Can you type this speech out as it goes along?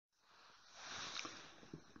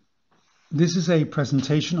This is a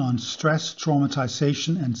presentation on stress,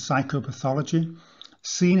 traumatization, and psychopathology,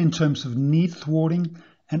 seen in terms of need thwarting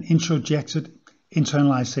and introjected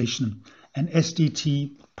internalization, an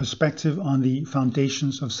SDT perspective on the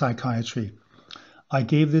foundations of psychiatry. I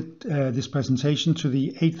gave this presentation to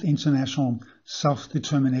the 8th International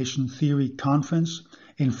Self-Determination Theory Conference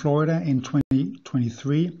in Florida in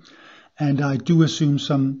 2023, and I do assume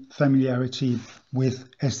some familiarity with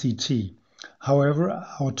SDT. However,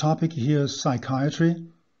 our topic here is psychiatry.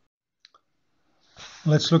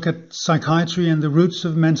 Let's look at psychiatry and the roots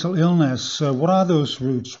of mental illness. What are those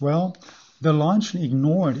roots? Well, they're largely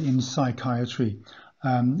ignored in psychiatry.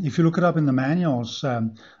 If you look it up in the manuals,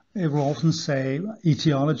 it will often say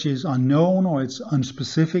etiology is unknown or it's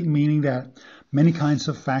unspecific, meaning that many kinds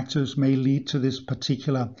of factors may lead to this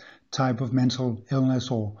particular type of mental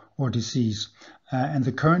illness or disease. And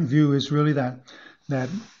the current view is really that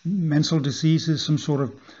mental disease is some sort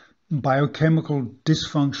of biochemical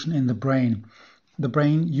dysfunction in the brain. The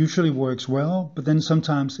brain usually works well, but then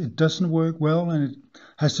sometimes it doesn't work well, and it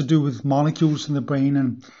has to do with molecules in the brain.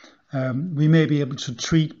 And we may be able to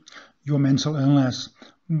treat your mental illness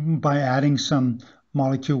by adding some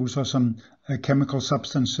molecules or some chemical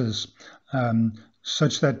substances,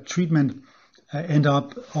 such that treatment end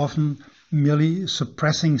up often merely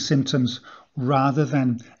suppressing symptoms rather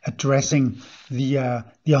than addressing the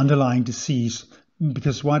underlying disease.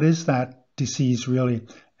 Because what is that disease really,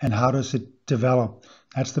 and how does it develop?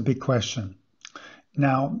 That's the big question.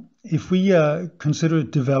 Now, if we consider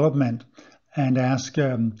development and ask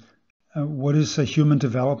what is a human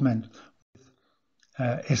development,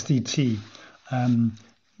 SDT,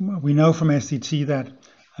 we know from SDT that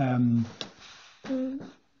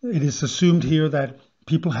it is assumed here that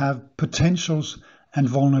people have potentials and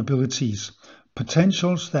vulnerabilities.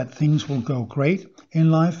 Potentials that things will go great in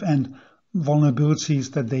life, and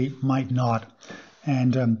vulnerabilities that they might not.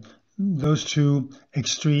 And those two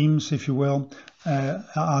extremes, if you will,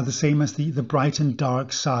 are the same as the bright and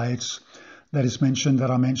dark sides that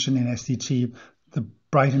are mentioned in SDT, the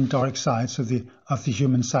bright and dark sides of the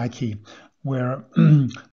human psyche, where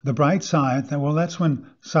the bright side, well, that's when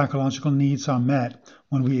psychological needs are met,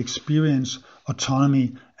 when we experience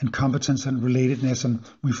autonomy and competence and relatedness, and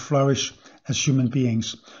we flourish as human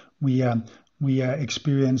beings. We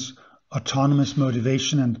experience autonomous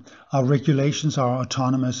motivation, and our regulations are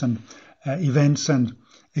autonomous, and events and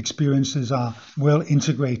experiences are well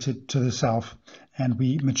integrated to the self, and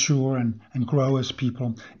we mature and grow as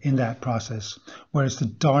people in that process. Whereas the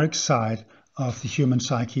dark side of the human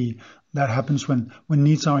psyche, that happens when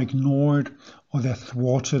needs are ignored or they're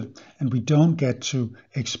thwarted, and we don't get to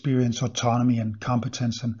experience autonomy and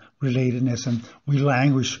competence and relatedness, and we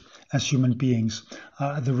languish as human beings.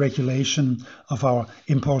 The regulation of our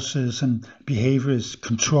impulses and behavior is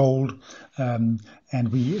controlled, and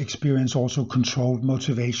we experience also controlled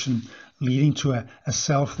motivation, leading to a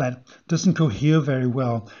self that doesn't cohere very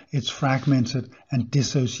well. It's fragmented and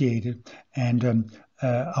dissociated, and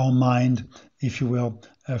our mind, if you will,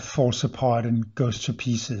 falls apart and goes to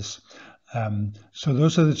pieces. So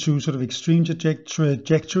those are the two sort of extreme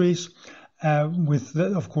trajectories, with,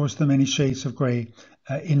 of course, the many shades of gray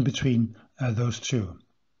in between those two.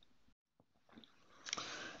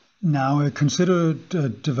 Now consider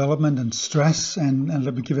development and stress, and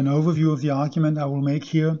let me give an overview of the argument I will make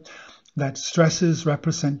here, that stresses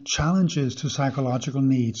represent challenges to psychological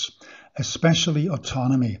needs, especially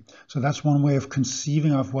autonomy. So that's one way of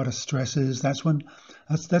conceiving of what a stress is.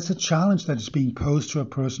 That's a challenge that is being posed to a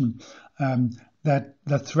person that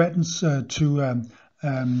threatens to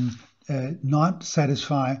not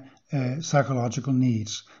satisfy psychological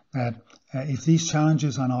needs. That if these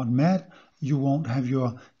challenges are not met, you won't have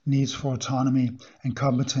your needs for autonomy and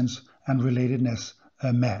competence and relatedness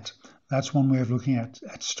met. That's one way of looking at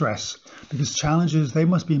stress, because challenges, they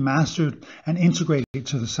must be mastered and integrated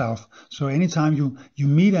to the self. So anytime you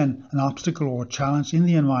meet an obstacle or a challenge in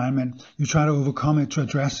the environment, you try to overcome it, to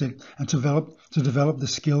address it, and to develop the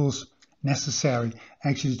skills necessary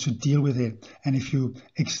actually to deal with it. And if you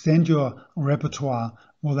extend your repertoire,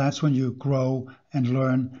 well, that's when you grow and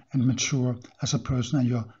learn and mature as a person,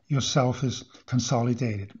 and your self is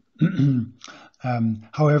consolidated.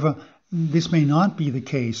 However, this may not be the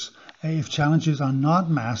case if challenges are not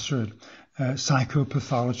mastered.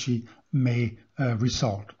 Psychopathology may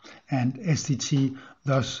result, and SDT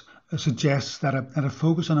thus suggests that a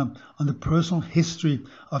focus on the personal history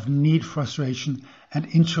of need, frustration, and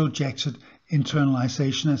introjected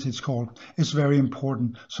internalization, as it's called, is very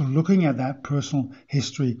important. So looking at that personal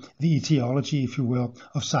history, the etiology, if you will,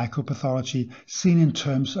 of psychopathology, seen in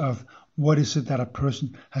terms of what is it that a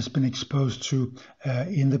person has been exposed to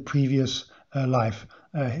in the previous life.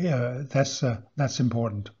 That's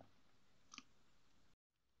important.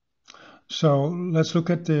 So let's look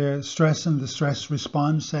at the stress and the stress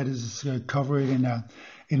response that is covered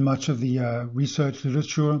in much of the research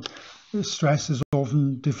literature. Stress is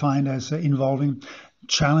often defined as involving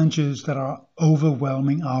challenges that are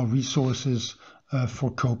overwhelming our resources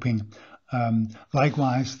for coping.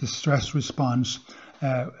 Likewise, the stress response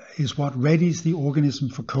is what readies the organism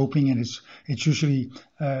for coping, and it's usually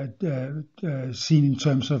seen in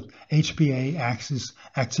terms of HPA axis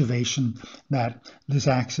activation, that this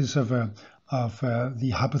axis of the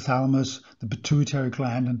hypothalamus, the pituitary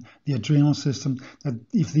gland, and the adrenal system, that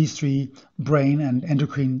if these three brain and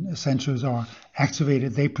endocrine centers are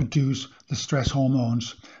activated, they produce the stress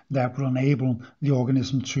hormones that will enable the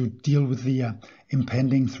organism to deal with the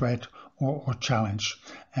impending threat or challenge.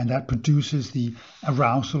 And that produces the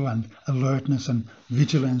arousal and alertness and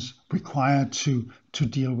vigilance required to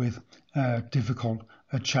deal with difficult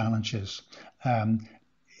challenges.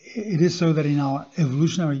 It is so that in our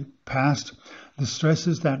evolutionary past, the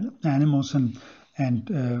stresses that animals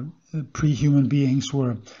and pre-human beings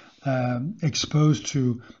were exposed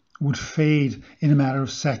to would fade in a matter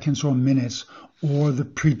of seconds or minutes, or the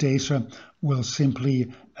predator will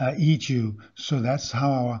simply eat you. So that's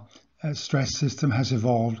how our stress system has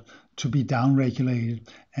evolved, to be downregulated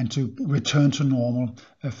and to return to normal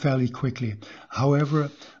fairly quickly. However,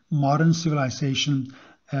 modern civilization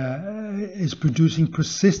is producing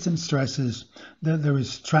persistent stresses. There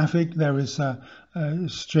is traffic, there is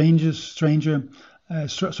strange,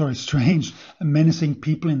 menacing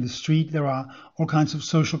people in the street. There are all kinds of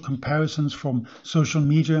social comparisons from social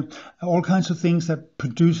media, all kinds of things that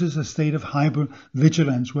produces a state of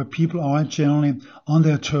hyper-vigilance where people are generally on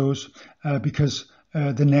their toes because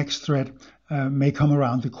the next threat may come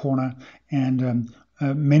around the corner, and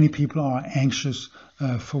many people are anxious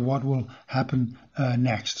for what will happen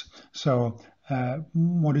next. So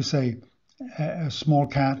what do you say? A small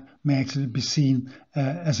cat may actually be seen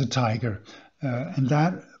as a tiger. And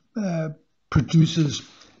that produces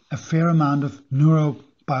a fair amount of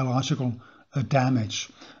neurobiological damage.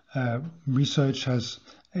 Research has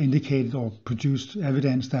indicated or produced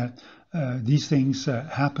evidence that these things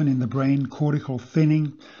happen in the brain: cortical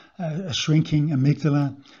thinning, a shrinking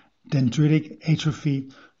amygdala, dendritic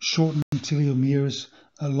atrophy, shortened telomeres.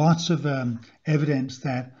 Lots of evidence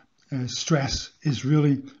that stress is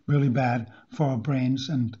really, really bad for our brains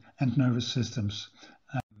and nervous systems.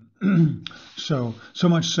 So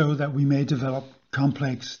much so that we may develop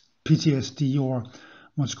complex PTSD, or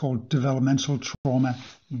what's called developmental trauma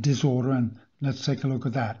disorder. And let's take a look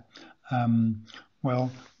at that.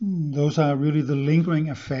 Well, those are really the lingering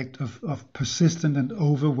effect of persistent and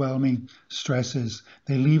overwhelming stresses.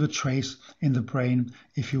 They leave a trace in the brain,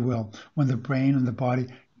 if you will, when the brain and the body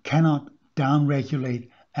cannot downregulate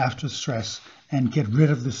after stress and get rid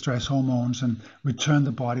of the stress hormones and return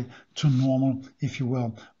the body to normal, if you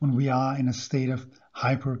will, when we are in a state of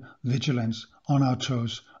hyper-vigilance, on our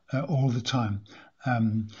toes all the time.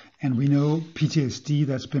 And we know PTSD,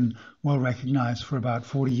 that's been well recognized for about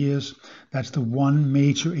 40 years. That's the one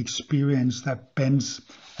major experience that bends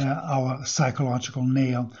our psychological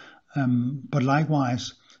nail. But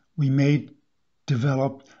likewise, we may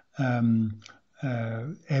develop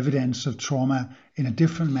evidence of trauma in a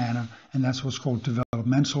different manner, and that's what's called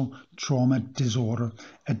developmental trauma disorder,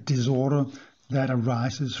 a disorder that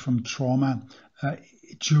arises from trauma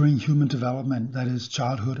during human development, that is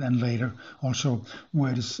childhood and later also,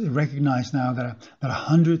 where it is recognized now that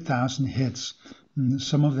 100,000 hits,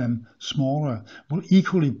 some of them smaller, will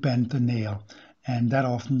equally bend the nail, and that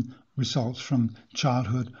often results from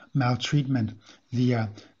childhood maltreatment, the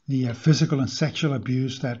physical and sexual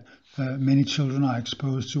abuse that many children are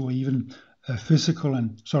exposed to, or even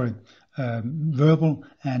verbal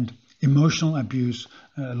and emotional abuse,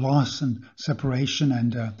 loss and separation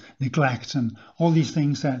and neglect, and all these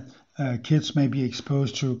things that kids may be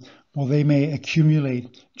exposed to. Well, they may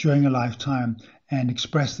accumulate during a lifetime and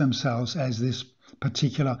express themselves as this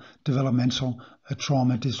particular developmental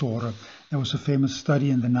trauma disorder. There was a famous study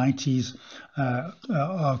in the 90s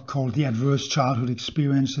called the Adverse Childhood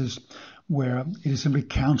Experiences, where it is simply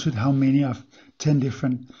counted how many of 10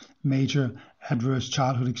 different major adverse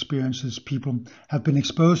childhood experiences people have been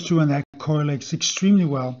exposed to, and that correlates extremely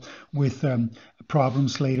well with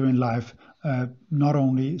problems later in life, not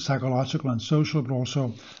only psychological and social, but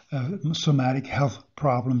also somatic health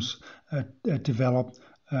problems develop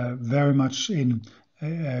very much in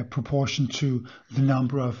proportion to the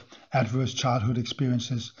number of adverse childhood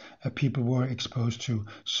experiences people were exposed to.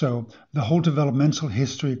 So the whole developmental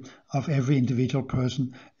history of every individual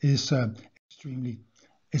person is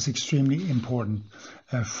extremely important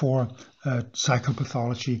for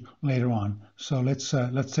psychopathology later on. So let's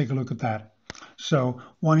take a look at that. So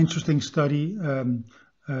one interesting study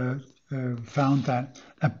found that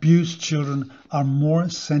abused children are more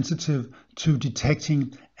sensitive to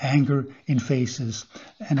detecting anger in faces.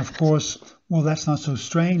 And of course, well, that's not so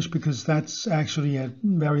strange, because that's actually a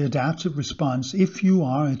very adaptive response. If you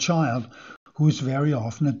are a child who is very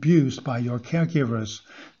often abused by your caregivers,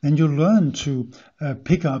 then you learn to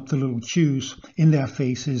pick up the little cues in their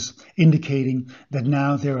faces, indicating that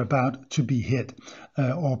now they're about to be hit,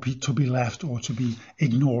 or to be left, or to be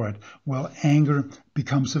ignored. Well, anger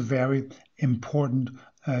becomes a very important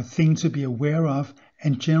thing to be aware of,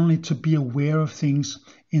 and generally to be aware of things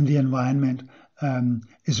in the environment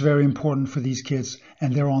is very important for these kids,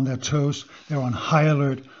 and they're on their toes, they're on high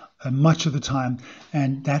alert much of the time,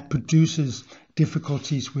 and that produces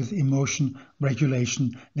difficulties with emotion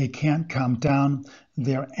regulation. They can't calm down,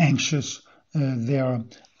 they're anxious, they're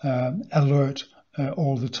alert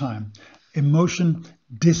all the time. Emotion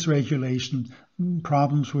dysregulation,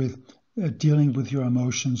 problems with dealing with your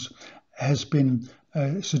emotions, has been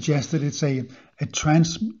suggested it's a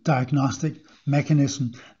transdiagnostic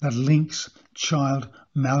mechanism that links child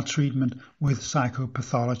maltreatment with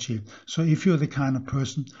psychopathology. So if you're the kind of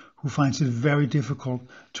person who finds it very difficult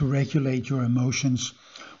to regulate your emotions,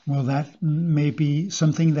 well, that may be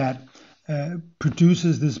something that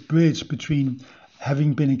produces this bridge between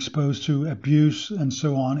having been exposed to abuse and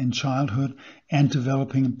so on in childhood and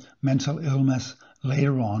developing mental illness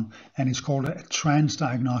later on. And it's called a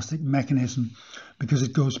transdiagnostic mechanism because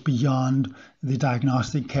it goes beyond the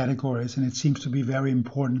diagnostic categories, and it seems to be very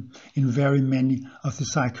important in very many of the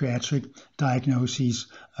psychiatric diagnoses,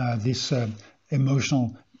 this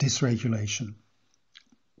emotional dysregulation.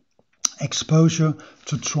 Exposure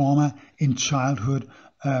to trauma in childhood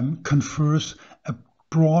confers a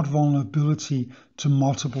broad vulnerability to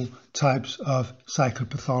multiple types of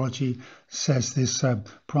psychopathology, says this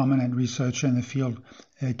prominent researcher in the field,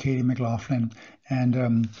 Katie McLaughlin.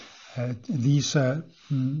 And these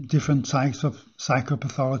different types of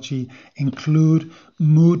psychopathology include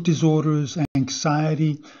mood disorders,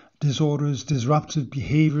 anxiety disorders, disruptive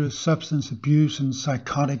behaviors, substance abuse, and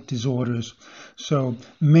psychotic disorders. So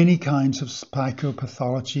many kinds of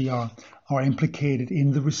psychopathology are implicated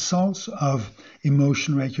in the results of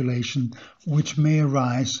emotion regulation, which may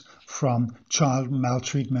arise from child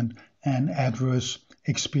maltreatment and adverse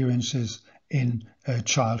experiences in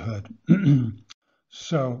childhood.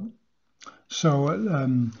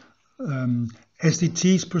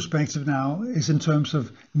 SDT's perspective now is in terms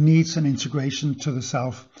of needs and integration to the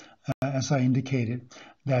self, as I indicated,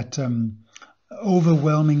 that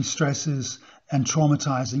overwhelming stresses and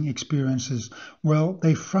traumatizing experiences, well,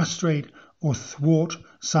 they frustrate or thwart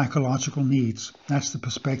psychological needs. That's the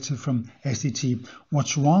perspective from SDT.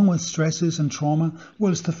 What's wrong with stresses and trauma?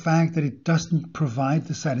 Well, it's the fact that it doesn't provide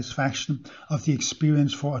the satisfaction of the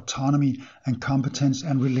experience for autonomy and competence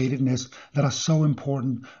and relatedness that are so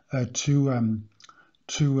important to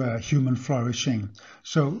human flourishing.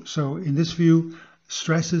 So in this view,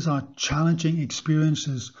 stresses are challenging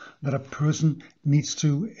experiences that a person needs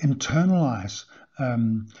to internalize.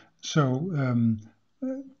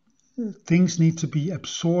 Things need to be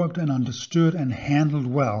absorbed and understood and handled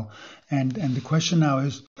well. And the question now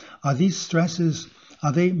is, are these stresses,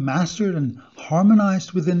 are they mastered and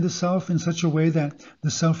harmonized within the self in such a way that the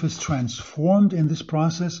self is transformed in this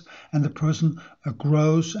process and the person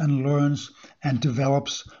grows and learns and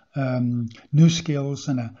develops new skills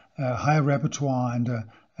and a higher repertoire and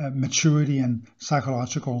maturity and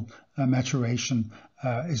psychological maturation?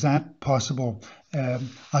 Is that possible?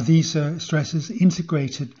 Are these stresses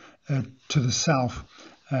integrated to the self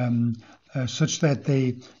such that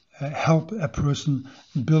they help a person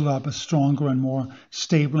build up a stronger and more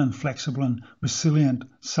stable and flexible and resilient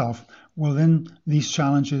self? Well, then these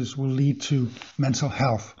challenges will lead to mental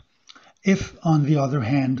health. If, on the other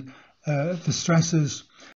hand, the stresses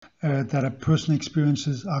that a person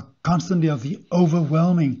experiences are constantly of the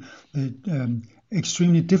overwhelming, the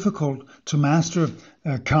extremely difficult to master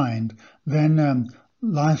kind, then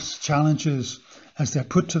life's challenges as they're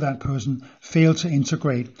put to that person, fail to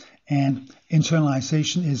integrate. And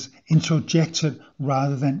internalization is introjected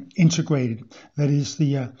rather than integrated. That is,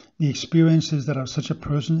 the experiences that such a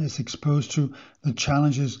person is exposed to, the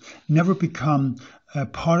challenges, never become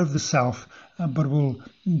part of the self, but will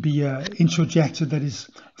be introjected, that is,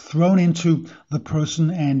 thrown into the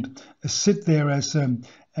person and sit there as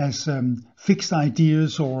fixed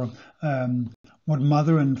ideas, or what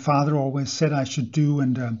mother and father always said I should do,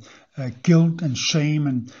 and guilt and shame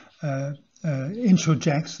and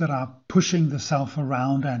introjects that are pushing the self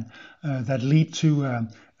around, and that lead to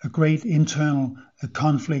a great internal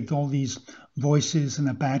conflict, all these voices and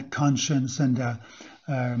a bad conscience and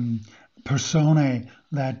personae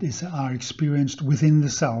that are experienced within the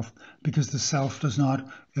self, because the self does not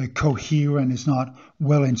cohere and is not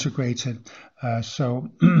well integrated. So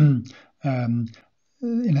in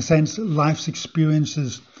a sense, life's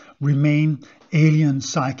experiences remain alien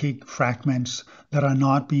psychic fragments that are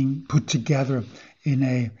not being put together in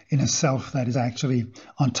a self that is actually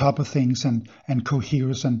on top of things and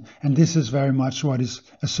coheres, and this is very much what is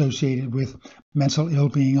associated with mental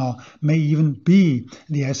ill-being, or may even be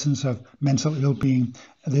the essence of mental ill-being,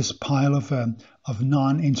 this pile of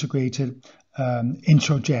non-integrated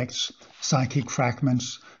introjects, psychic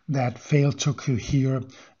fragments that fail to cohere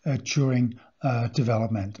during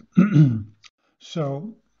development.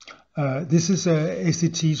 So this is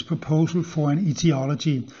SDT's proposal for an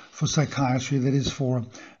etiology for psychiatry, that is, for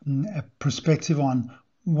a perspective on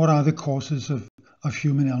what are the causes of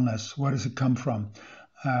human illness, where does it come from,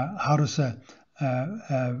 how does a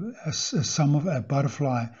sum of a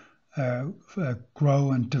butterfly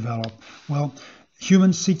grow and develop. Well,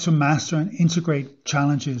 humans seek to master and integrate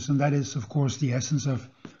challenges, and that is, of course, the essence of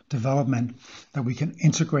development, that we can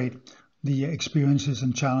integrate the experiences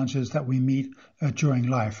and challenges that we meet during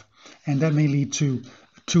life. And that may lead to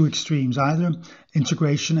two extremes, either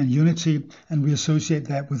integration and unity, and we associate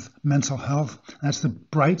that with mental health. That's the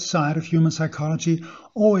bright side of human psychology,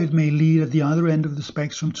 or it may lead at the other end of the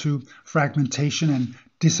spectrum to fragmentation and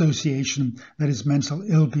dissociation, that is mental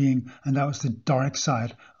ill-being, and that was the dark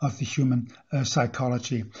side of the human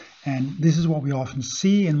psychology. And this is what we often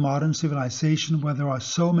see in modern civilization, where there are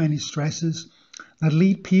so many stresses that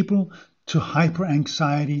lead people to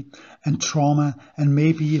hyper-anxiety and trauma, and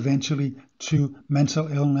maybe eventually to mental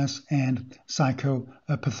illness and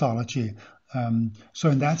psychopathology. So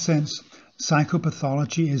in that sense,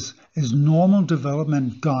 psychopathology is normal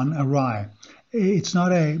development gone awry. It's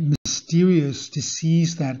not a mysterious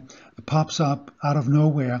disease that pops up out of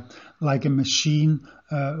nowhere like a machine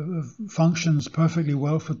functions perfectly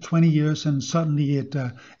well for 20 years and suddenly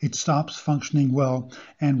it stops functioning well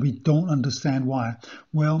and we don't understand why.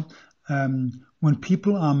 Well, when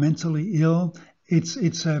people are mentally ill,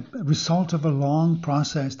 it's a result of a long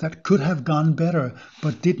process that could have gone better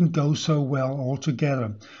but didn't go so well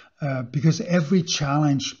altogether, because every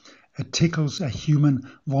challenge tickles a human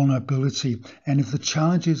vulnerability, and if the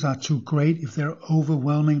challenges are too great, if they're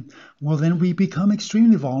overwhelming, well, then we become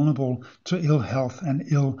extremely vulnerable to ill health and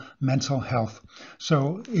ill mental health.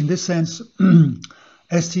 So in this sense,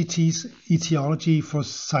 STT's etiology for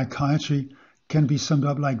psychiatry can be summed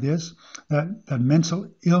up like this, that mental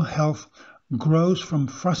ill health grows from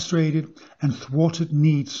frustrated and thwarted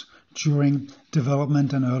needs during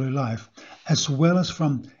development and early life, as well as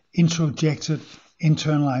from introjected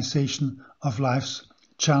internalization of life's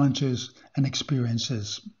challenges and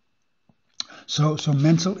experiences. So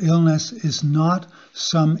mental illness is not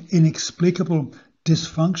some inexplicable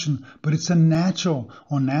dysfunction, but it's a natural,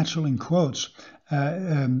 or natural in quotes,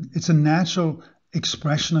 it's a natural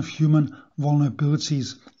expression of human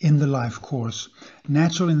vulnerabilities in the life course.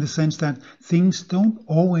 Natural in the sense that things don't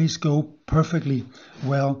always go perfectly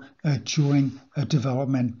well during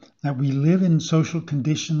development, that we live in social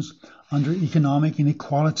conditions under economic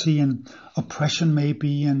inequality and oppression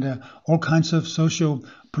maybe, and all kinds of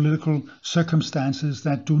socio-political circumstances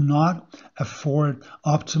that do not afford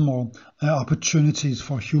optimal opportunities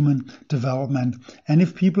for human development. And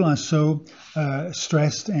if people are so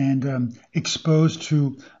stressed and exposed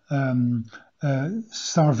to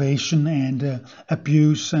starvation and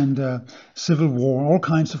abuse and civil war, all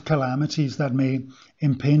kinds of calamities that may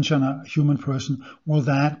impinge on a human person, well,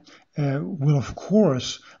 that will of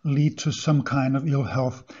course lead to some kind of ill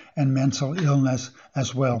health and mental illness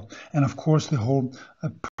as well. And of course, the whole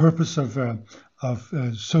purpose of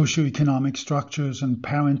socioeconomic structures and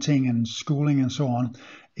parenting and schooling and so on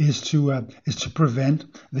is to prevent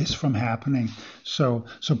this from happening. So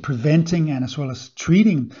preventing and as well as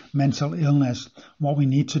treating mental illness, what we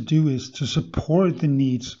need to do is to support the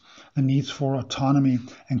needs for autonomy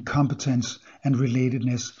and competence and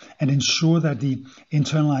relatedness, and ensure that the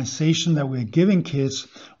internalization that we're giving kids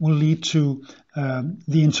will lead to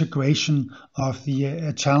the integration of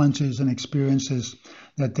the challenges and experiences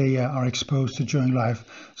that they are exposed to during life,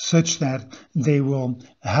 such that they will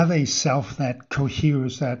have a self that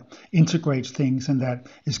coheres, that integrates things, and that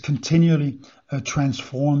is continually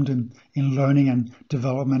transformed in learning and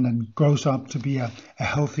development, and grows up to be a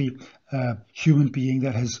healthy human being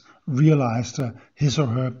that has realized his or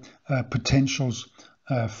her potentials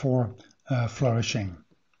for flourishing.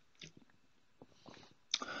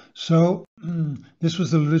 So this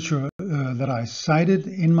was the literature that I cited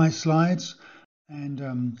in my slides.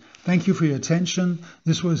 And thank you for your attention.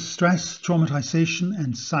 This was Stress, Traumatization,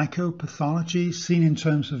 and Psychopathology, seen in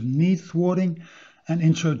terms of need thwarting and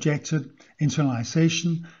introjected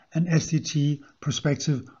internalization, and SDT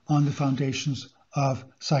perspective on the foundations of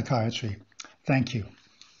psychiatry. Thank you.